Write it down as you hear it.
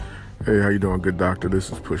Hey, how you doing, good doctor?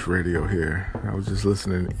 This is Push Radio here. I was just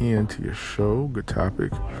listening in to your show. Good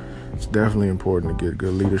topic. It's definitely important to get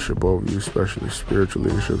good leadership over you, especially spiritual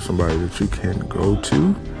leadership, somebody that you can go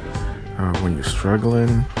to when you're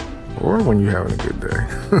struggling or when you're having a good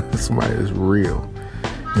day. Somebody that's real.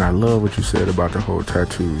 And I love what you said about the whole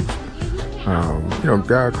tattoos.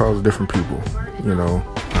 God calls different people,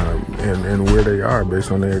 and where they are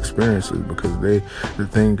based on their experiences, because the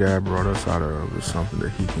thing God brought us out of is something that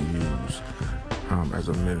he can use as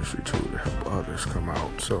a ministry tool to help others come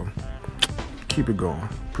out. So keep it going.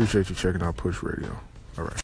 Appreciate you checking out Push Radio. All right.